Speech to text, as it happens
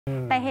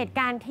แต่เหตุ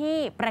การณ์ที่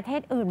ประเท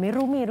ศอื่นไม่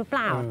รู้มีหรือเป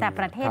ล่าแต่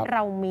ประเทศเร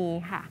ามี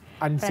ค่ะ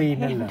อันซีน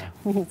นั่นเหรอ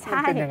ใ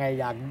ช่เป็นยังไง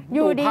อย่างอ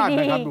ยู่ดี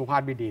ๆดูภา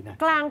พดีๆนะ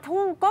กลาง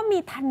ทุ่งก็มี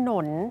ถ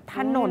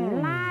นน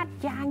ลาด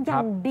ยางอย่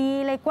างดี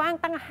เลยกว้าง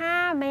ตั้ง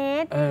5 เม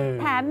ตร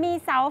แถมมี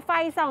เสาไฟ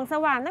ส่องส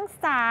ว่างตั้ง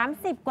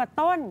30 กว่า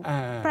ต้น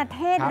ประเ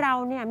ทศเรา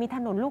เนี่ยมีถ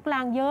นนลูก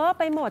รังเยอะ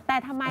ไปหมดแต่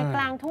ทำไมก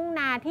ลางทุ่ง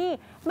นาที่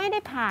ไม่ได้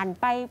ผ่าน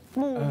ไป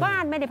หมู่บ้า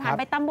นไม่ได้ผ่านไ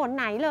ปตำบล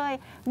ไหนเลย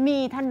มี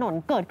ถนน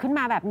เกิดขึ้นม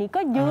าแบบนี้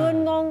ก็ยืน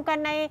งงกัน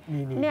ใน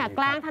เนี่ย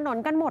กลางถนน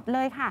กันหมดเล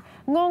ยค่ะ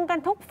งงกัน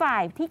ทุกฝ่า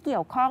ยที่เกี่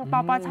ยวข้องป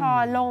ปช.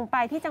ลงไป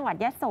ที่จังหวัด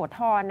ยโสธ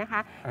รนะคะ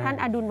ท่าน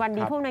อดุลวัน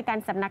ดีผู้อำนวยการ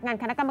สำนักงาน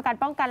คณะกรรมการ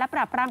ป้องกันและป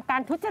ราบปรามกา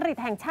รทุจริต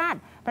แห่งชาติ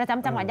ประจ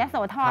ำจังหวัดยโส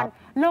ธร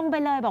ลงไป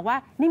เลยบอกว่า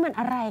นี่มัน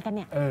อะไรกันเ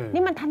นี่ย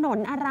นี่มันถนน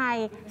อะไร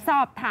ส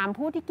อบถาม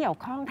ผู้ที่เกี่ยว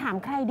ข้องถาม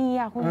ใครดี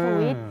อะคุณสุ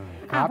วิทย์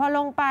พอล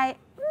งไป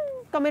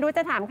ก็ไม่รู้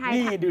จะถามใคร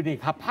นี่ดูดิ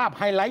ครับภาพไ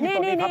ฮไลท์อยู่ต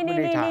รงนี้ครับคุณ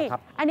เดชาครั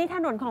บอันนี้ถ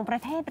นนของปร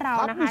ะเทศเรา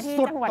นะคะที่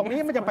จังหวัดตรง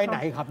นี้มันจะไปไหน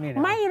ครับนี่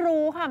ไม่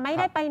รู้ค่ะไม่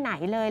ได้ไปไหน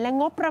เลยและ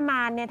งบประม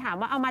าณเนี่ยถาม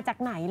ว่าเอามาจาก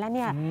ไหนแล้วเ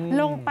นี่ย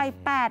ลงไป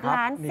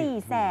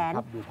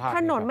8,400,000ถ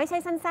นนไม่ใช่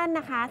สั้นๆ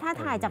นะคะถ้า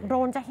ถ่ายจากโดร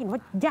นจะเห็นว่า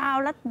ยาว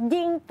และ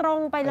ยิงตรง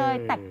ไปเลย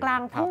แต่กลา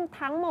งทุ่ง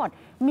ทั้งหมด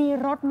มี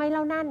รถไหมแ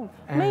ล้วนั่น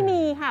ไม่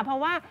มีค่ะเพรา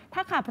ะว่าถ้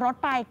าขับรถ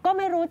ไปก็ไ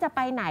ม่รู้จะไ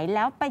ปไหนแ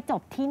ล้วไปจ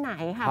บที่ไหน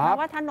ค่ะเพราะ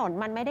ว่าถนน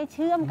มันไม่ได้เ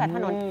ชื่อมกับถ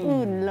นน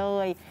อื่นเล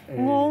ย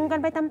งงกัน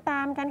ไปต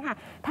ามๆกันค่ะ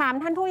ถาม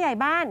ท่านผู้ใหญ่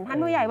บ้านท่าน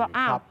ผู้ใหญ่บอก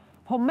อ้าว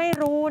ผมไม่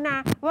รู้นะ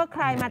ว่าใค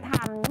รมาท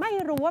ำไม่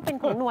รู้ว่าเป็น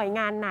ของหน่วยง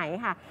านไหน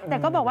ค่ะแต่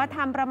ก็บอกว่าท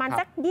ำประมาณ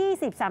สัก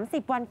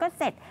20-30 วันก็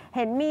เสร็จเ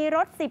ห็นมีร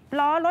ถ10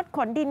 ล้อรถข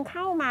นดินเ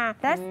ข้ามา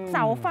และเส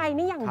าไฟ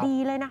นี่อย่างดี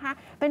เลยนะคะ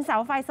เป็นเสา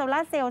ไฟโซลา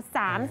ร์เซลล์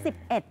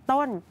31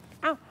 ต้น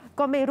อ้าว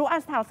ก็ไม่รู้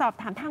สอบ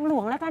ถามทางหล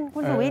วงแล้วกันคุ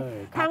ณสุวิทย์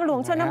ทางหลวง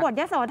ชนบท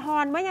ยโสธ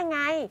รว่ายังไง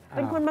เ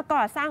ป็นคนมา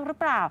ก่อสร้างหรือ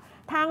เปล่า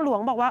ทางหลวง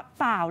บอกว่า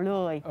เปล่าเล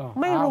ย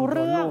ไม่รู้เ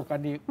รื่อง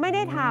ไม่ไ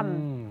ด้ท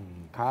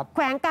ำแข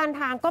วงการ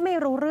ทางก็ไม่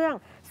รู้เรื่อง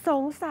ส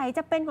งสัยจ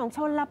ะเป็นของช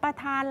ลประ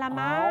ทานละ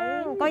มั้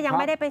งก็ยัง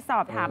ไม่ได้ไปสอ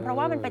บถามเพราะ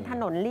ว่ามันเป็นถ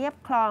นนเลียบ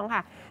คลองค่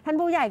ะท่าน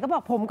ผู้ใหญ่ก็บอ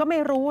กผมก็ไม่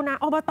รู้นะ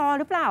อบต.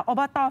หรือเปล่าอ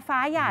บต.ฟ้า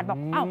หยาดบอก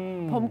เอ้า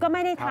ผมก็ไ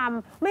ม่ได้ท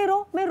ำไม่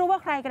รู้ว่า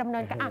ใครดำเนิ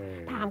นการ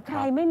ถามใคร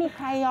ไม่มีใค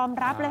รยอม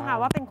รับเลยค่ะ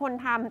ว่าเป็นคน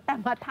ทำแต่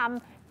มาท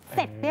ำเส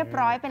ร็จเรียบ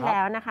ร้อยไปแล้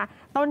วนะคะ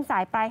ต้นสา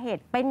ยปลายเห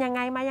ตุเป็นยังไง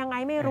มายังไง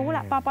ไม่รู้แหล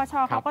ะปปช.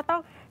เขาก็ต้อ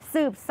ง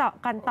สืบเสาะ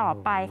กันต่อ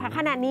ไปค่ะข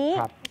ณะนี้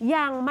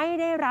ยังไม่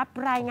ได้รับ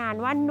รายงาน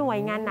ว่าหน่วย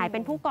งานไหนเป็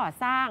นผู้ก่อ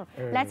สร้าง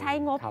และใช้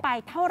งบไป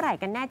เท่าไหร่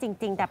กันแน่จ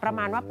ริงๆแต่ประม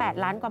าณว่า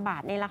8 ล้านกว่าบา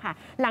ทนี่แหละค่ะ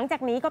หลังจา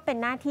กนี้ก็เป็น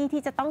หน้าที่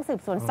ที่จะต้องสืบ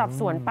สวนสอบ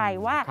สวนไป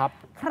ว่า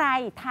ใคร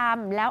ท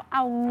ำแล้วเอ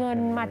าเงิน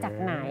มาจาก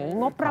ไหน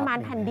งบประมาณ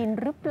แผ่นดิน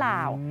หรือเปล่า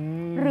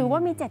หรือว่า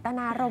มีเจตน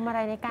ารมณ์อะไร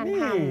ในการท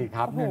ำนี่ค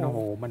รับเนี่ยโอ้โห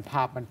มันภ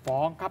าพมันฟ้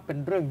องครับเป็น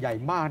เรื่องใหญ่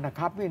มากนะค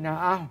รับนี่นะ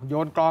อ้าวโย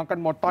นกลองกัน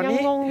หมดตอนนี้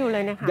ยังงงอยู่เล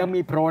ยนะคะยัง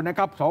มีโผล่นะค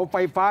รับเสาไฟ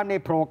ฟ้าใน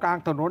โผล่กลาง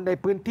ถนนใน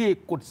พื้นที่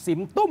กุดสิม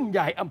ตุ้มให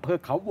ญ่อำเภอ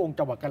เขาวง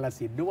จังหวัดกาฬ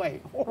สินธุ์ด้วย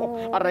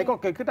อะไรก็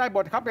เกิดขึ้นได้หม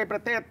ดครับในปร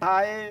ะเทศไท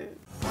ย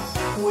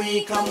คุย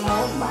ขโม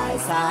งบ่าย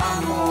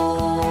3 โม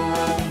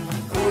ง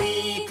คุย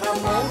ข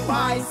โมง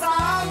บ่าย3